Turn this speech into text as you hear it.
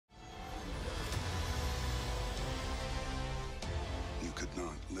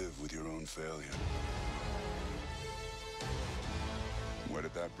cannot live with your own failure. Where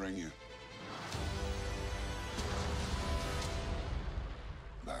did that bring you?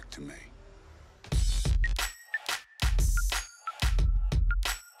 Back to me.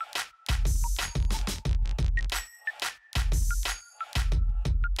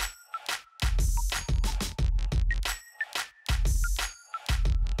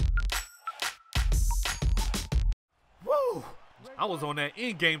 Woo! I was on that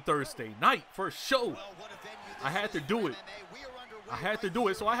Endgame Thursday night first show. I had to do it.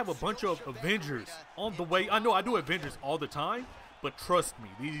 So I have a bunch of Avengers on the way. I know I do Avengers all the time, but trust me,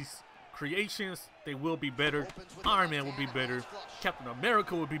 these creations, they will be better. Iron Man will be better. Captain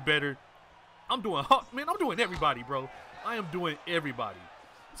America will be better. I'm doing everybody, bro. I am doing everybody.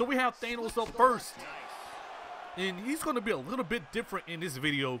 So we have Thanos up first. And he's going to be a little bit different in this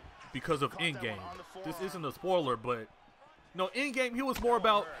video because of Endgame. This isn't a spoiler, but no, Endgame, he was more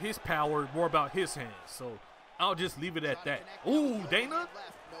about his power, more about his hands. So I'll just leave it at that. Ooh, Dana,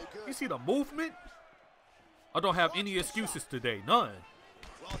 you see the movement? I don't have any excuses today, none.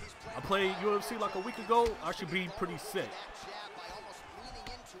 I played UFC like a week ago. I should be pretty set.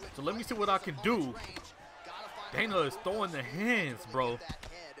 So let me see what I can do. Dana is throwing the hands, bro.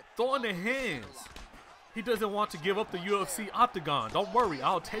 Throwing the hands. He doesn't want to give up the UFC octagon. Don't worry,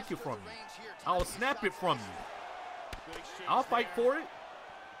 I'll take it from you. I'll snap it from you. I'll fight for it.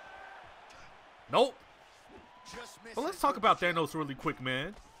 Nope. But let's talk about Thanos really quick,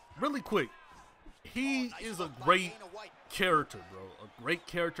 man. Really quick. He is a great character, bro. A great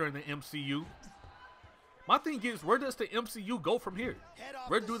character in the MCU. My thing is, where does the MCU go from here?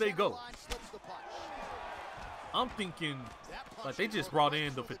 Where do they go? I'm thinking, like, they just brought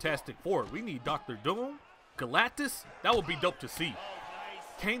in the Fantastic Four. We need Dr. Doom, Galactus. That would be dope to see.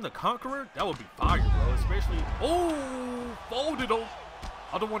 Kane the Conqueror. That would be fire, bro. Especially, oh, folded him.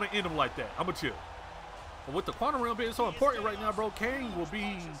 I don't want to end him like that. I'm going to chill. But with the Quantum Realm being so important right now, bro, Kane will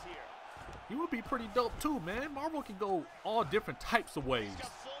be, he will be pretty dope too, man. Marvel can go all different types of ways.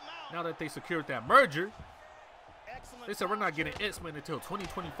 Now that they secured that merger, they said we're not getting X-Men until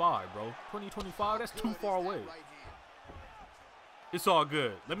 2025, bro. 2025, that's too far away. It's all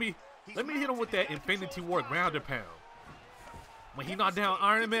good. Let me hit him with that Infinity War ground and pound. When he knocked down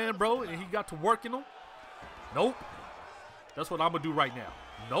Iron Man, bro, and he got to working him. Nope. That's what I'm gonna do right now.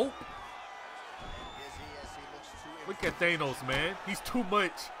 Nope. Look at Thanos, man. He's too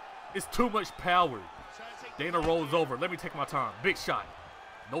much. It's too much power. Dana rolls over. Let me take my time. Big shot.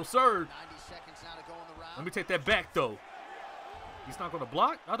 No, sir. Let me take that back, though. He's not going to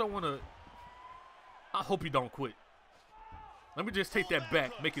block? I don't want to. I hope he don't quit. Let me just take that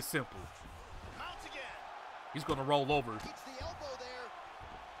back. Make it simple. He's going to roll over.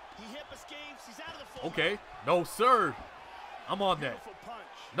 Okay. No, sir. I'm on that.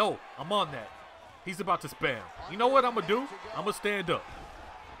 No, I'm on that. He's about to spam. You know what I'm going to do? I'm going to stand up.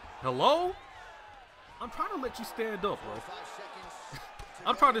 Hello? I'm trying to let you stand up, bro.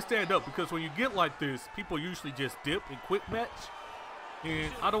 I'm trying to stand up because when you get like this, people usually just dip and quick match.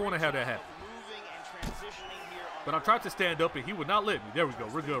 And I don't want to have that happen. But I tried to stand up and he would not let me. There we go.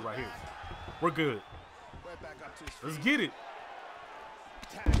 We're good right here. We're good. Let's get it.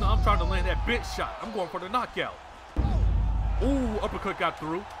 No, I'm trying to land that bitch shot. I'm going for the knockout. Ooh, uppercut got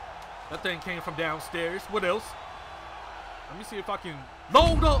through. That thing came from downstairs. What else? Let me see if I can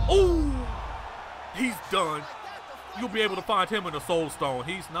load up. Ooh, he's done. You'll be able to find him in the Soul Stone.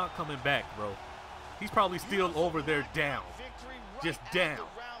 He's not coming back, bro. He's probably still over there down. Just down.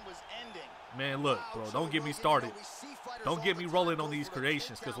 Man, look, bro, don't get me started. Don't get me rolling on these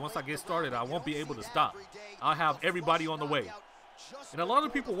creations, because once I get started, I won't be able to stop. I'll have everybody on the way. And a lot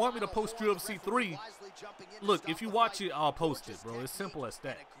of people want me to post UFC 3. Look, if you watch it, I'll post it, bro. It's simple as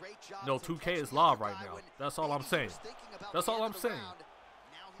that. No, 2K is live right now. That's all I'm saying. That's all I'm saying.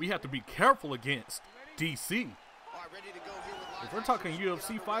 We have to be careful against DC. If we're talking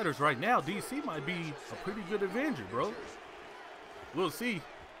UFC fighters right now, DC might be a pretty good Avenger, bro. We'll see.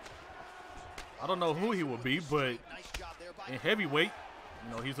 I don't know who he will be, but in heavyweight,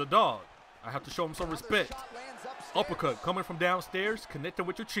 you know, he's a dog. I have to show him some respect. Uppercut coming from downstairs, connecting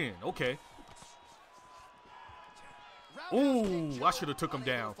with your chin. Okay. Ooh, I should have took him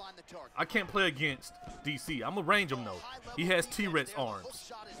down. I can't play against DC. I'm going to range him, though. He has T-Rex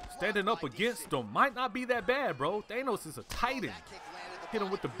arms. Standing up against him might not be that bad, bro. Thanos is a titan. Hit him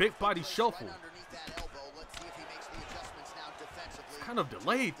with the big body shuffle. It's kind of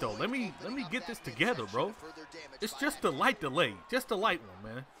delayed, though. Let me get this together, bro. It's just a light delay. Just a light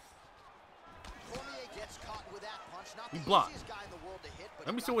one, man. He blocked.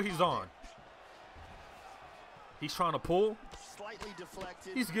 Let me see what he's on. He's trying to pull.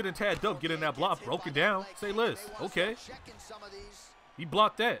 He's getting tagged up, getting that block broken down. Say less. Okay. He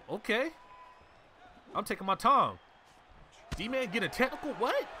blocked that. Okay. I'm taking my time. D-Man getting technical?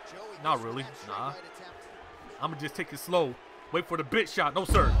 What? Not really. Nah. I'm going to just take it slow. Wait for the bit shot. No,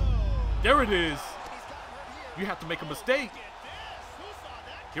 sir. There it is. You have to make a mistake.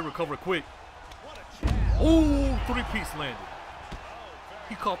 He recovered quick. Ooh, three-piece landed.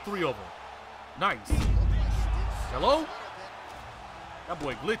 He caught 3 of them. Nice. Hello? That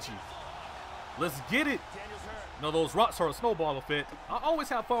boy glitchy. Let's get it. You know, those rocks are a snowball effect. I always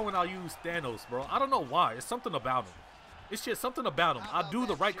have fun when I use Thanos, bro. I don't know why. It's something about him. It's just something about him. I do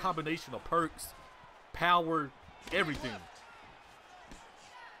the right combination of perks, power, everything.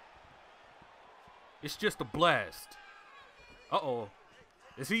 It's just a blast. Uh-oh.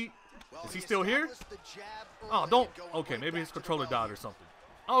 Is he still here? Oh, don't. Okay, maybe his controller died or something.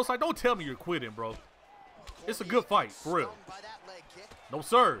 I was like, don't tell me you're quitting, bro. It's a good fight, for real. No,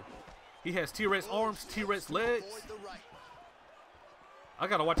 sir. He has T-Rex arms, T-Rex legs. I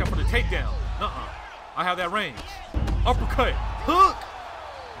gotta watch out for the takedown. I have that range. Uppercut. Hook.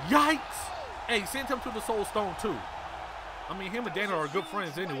 Yikes. Hey, send him to the Soul Stone, too. I mean, him and Dana are good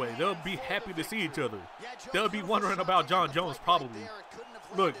friends anyway. They'll be happy to see each other. They'll be wondering about John Jones, probably.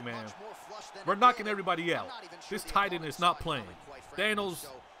 Look, man. We're knocking everybody out. This Titan is not playing. Thanos,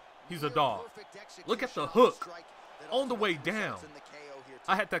 he's a dog. Look at the hook. On the way down.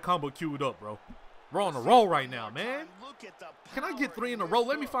 I had that combo queued up, bro. We're on a roll right now, man. Can I get 3 in a row?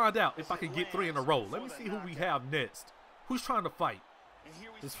 Let me find out if I can get 3 in a row. Let me see who we have next. Who's trying to fight?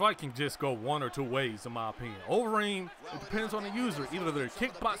 This fight can just go 1 or 2 ways, in my opinion. Overeem, it depends on the user. Either they're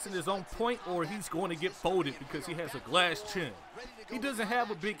kickboxing his own point or he's going to get folded because he has a glass chin. He doesn't have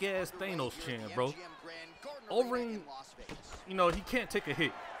a big-ass Thanos chin, bro. Overeem, you know, he can't take a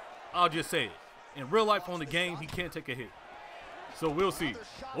hit. I'll just say it. In real life on the game, he can't take a hit. So we'll see.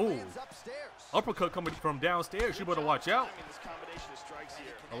 Ooh. Uppercut coming from downstairs. You better watch out.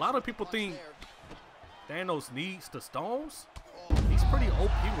 A lot of people think Thanos needs the stones. He's pretty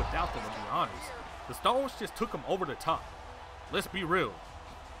OP without them, to be honest. The stones just took him over the top. Let's be real.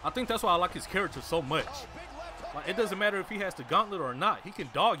 I think that's why I like his character so much. Like, it doesn't matter if he has the gauntlet or not. He can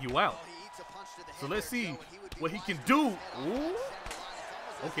dog you out. So let's see what he can do. Ooh.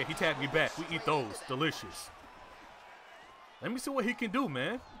 Okay, he tagged me back. We eat those. Delicious. Let me see what he can do,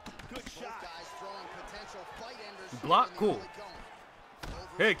 man. Block, cool.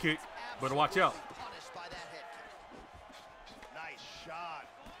 Head kick. Better watch out.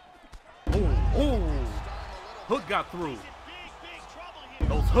 Ooh, ooh. Hook got through.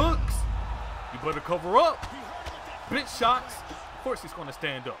 Those hooks. You better cover up. Bit shots. Of course he's going to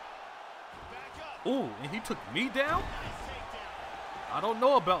stand up. Ooh, and he took me down? I don't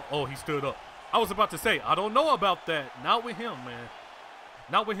know about... Oh, he stood up. I was about to say, I don't know about that. Not with him, man.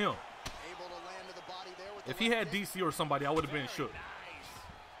 Not with him. If he had DC or somebody, I would have been shook.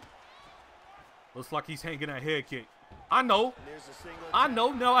 Looks like he's hanging that head kick. I know. I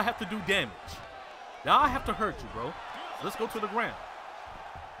know. Now I have to do damage. Now I have to hurt you, bro. Let's go to the ground.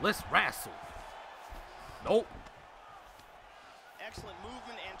 Let's wrestle. Nope. Excellent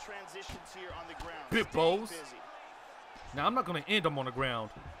movement and transitions here on the ground. Bit bows. Now I'm not going to end them on the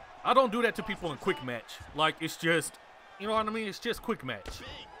ground. I don't do that to people in quick match. Like, it's just, you know what I mean? It's just quick match.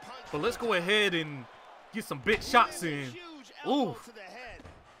 But let's go ahead and get some big shots in. Ooh.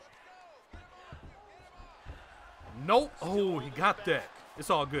 Nope. Oh, he got that. It's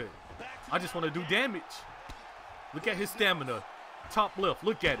all good. I just want to do damage. Look at his stamina. Top left.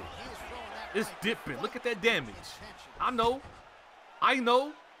 Look at it. It's dipping. Look at that damage. I know. I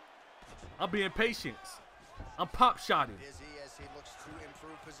know. I'm being patient. I'm pop shotting.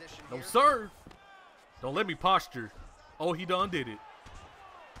 No, sir. Don't let me posture. Oh, he done did it.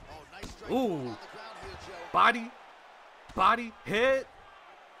 Ooh. Body. Body. Head.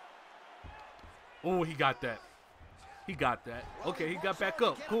 Oh, he got that. He got that. Okay, he got back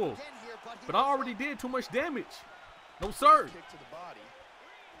up. Cool. But I already did too much damage. No, sir.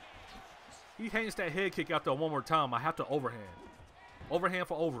 He hangs that head kick out there one more time. I have to overhand. Overhand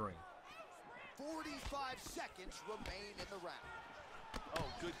for Overeem. 45 seconds remain in the round. Oh,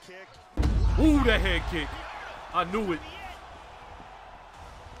 good kick. Ooh, that head kick. I knew it.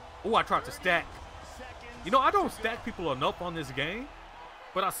 Ooh, I tried to stack. You know, I don't stack people enough on this game,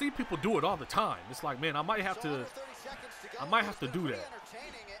 but I see people do it all the time. It's like, man, I might have to do that.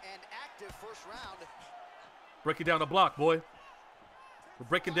 Breaking down the block, boy. We're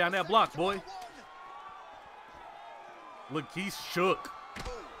breaking down that block, boy. Look, he's shook.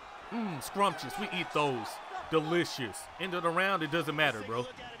 Scrumptious. We eat those. Delicious. End of the round, it doesn't matter, bro.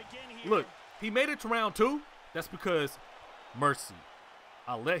 Look, he made it to round 2. That's because Mercy.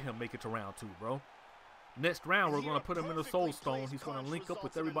 I'll let him make it to round 2, bro. Next round, we're going to put him in the Soul Stone. He's going to link up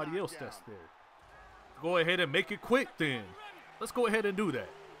with everybody else that's there. Go ahead and make it quick then. Let's go ahead and do that.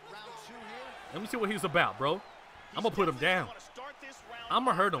 Let me see what he's about, bro. I'm going to put him down. I'm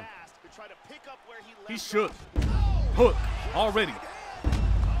going to hurt him. He shook. Hook. Already.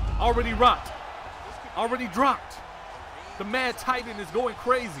 Already rocked. Already dropped. The Mad Titan is going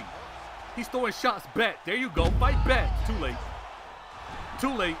crazy. He's throwing shots back. There you go. Fight back. Too late.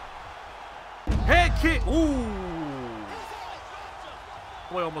 Too late. Head kick. Ooh.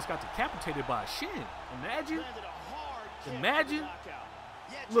 Boy almost got decapitated by a shin. Imagine. Imagine.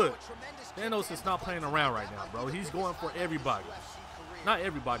 Look, Thanos is not playing around right now, bro. He's going for everybody. Not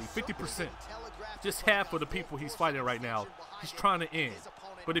everybody. 50%. Just half of the people he's fighting right now, he's trying to end.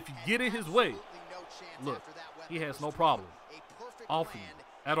 But if you get in his way, look, he has no problem off you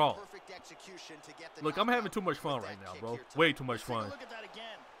at all. Look, I'm having too much fun right now, bro. Way too much fun.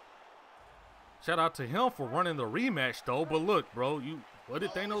 Shout out to him for running the rematch, though. But look, bro, what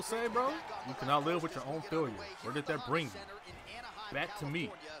did Thanos say, bro? You cannot live with your own failure. Where did that bring you? Back to me.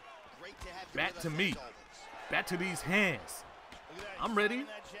 Back to me. Back to these hands. I'm ready.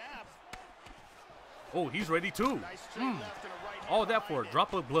 Oh, he's ready too. All that for a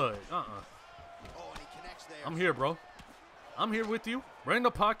drop of blood. I'm here, bro. I'm here with you. Right in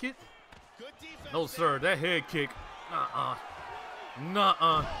the pocket. No, sir. That head kick.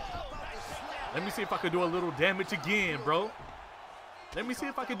 Nuh-uh. Let me see if I can do a little damage again, bro. Let me see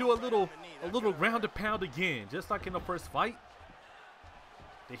if I can do a little ground and pound again, just like in the first fight.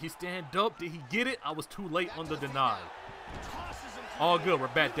 Did he stand up? Did he get it? I was too late on the deny. All good. We're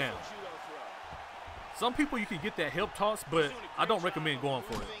back down. Some people you can get that hip toss, but I don't recommend going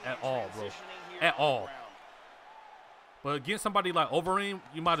for it at all, bro. At all. But against somebody like Overeem,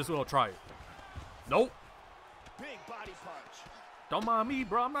 you might as well try it. Nope. Don't mind me,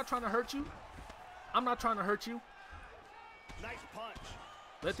 bro. I'm not trying to hurt you. I'm not trying to hurt you. Nice punch.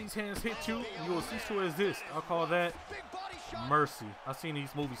 Let these hands hit you, and you will cease to exist. I'll call that mercy. I've seen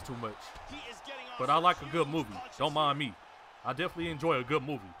these movies too much. But I like a good movie. Don't mind me. I definitely enjoy a good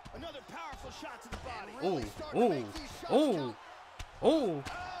movie. Another powerful shot to the body. Oh.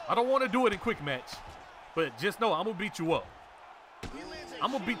 I don't want to do it in quick match. But just know I'm going to beat you up.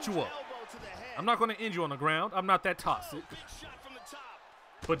 I'm going to beat you up. I'm not going to end you on the ground. I'm not that toxic.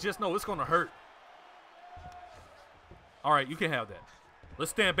 But just know it's going to hurt. All right, you can have that.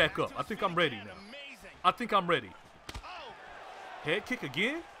 Let's stand back up. I think I'm ready now. I think I'm ready. Head kick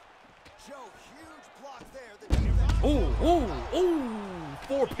again? Ooh,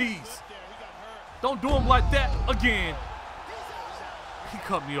 4-piece. Don't do him like that again. He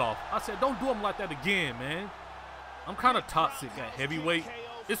cut me off. I said, don't do him like that again, man. I'm kind of toxic at heavyweight.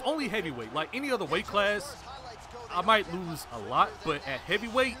 It's only heavyweight. Like any other weight class, I might lose a lot, but at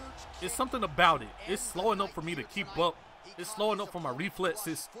heavyweight, it's something about it. It's slow enough for me to keep up. It's slow enough for my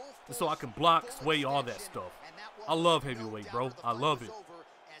reflexes, so I can block, sway, all that stuff. I love heavyweight, bro. I love it.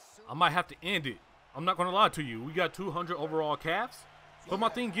 I might have to end it. I'm not going to lie to you. We got 200 overall caps. But my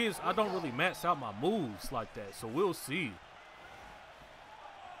thing is, I don't really max out my moves like that, so we'll see.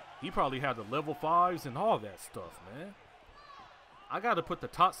 He probably had the level 5s and all that stuff, man. I got to put the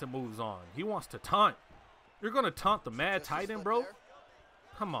toxic moves on. He wants to taunt. You're going to taunt the Mad Titan, bro?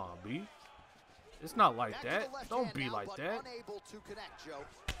 Come on, B. It's not like that. Don't be like that.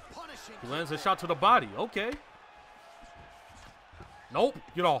 He lands a shot to the body. Okay. Nope.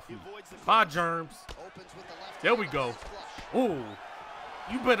 Get off me. Bye, germs. There we go. Ooh.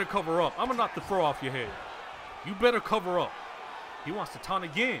 You better cover up. I'm going to knock the throw off your head. You better cover up. He wants to taunt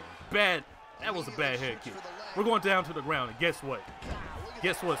again. Bad. That was a bad head kick. We're going down to the ground, and guess what?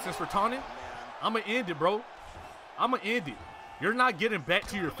 Guess what? Since we're taunting, I'm going to end it, bro. I'm going to end it. You're not getting back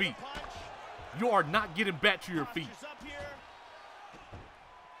to your feet. You are not getting back to your feet.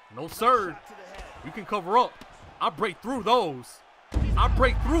 No, sir. You can cover up. I break through those. I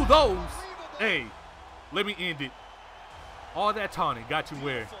break through those. Hey, let me end it. All that taunting got you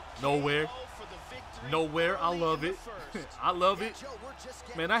where? Nowhere. Nowhere. I love it. I love it.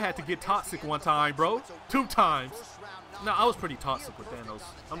 Man, I had to get toxic one time, bro. 2 times. No, I was pretty toxic with Thanos.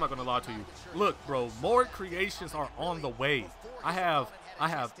 I'm not going to lie to you. Look, bro, more creations are on the way. I have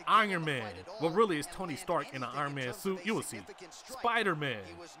Iron Man. Well, really, it's Tony Stark in an Iron Man suit. You will see. Spider-Man,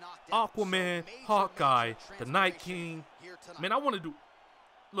 Aquaman, Hawkeye, the Night King. Man, I want to do...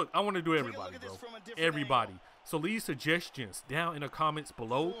 Look, I want to do everybody, bro. Everybody. So leave suggestions down in the comments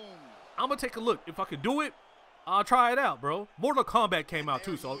below. I'm going to take a look. If I can do it, I'll try it out, bro. Mortal Kombat came out,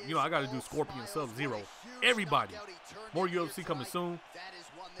 too. So, you know, I got to do Scorpion Sub-Zero. Everybody. More UFC coming soon.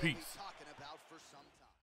 Peace.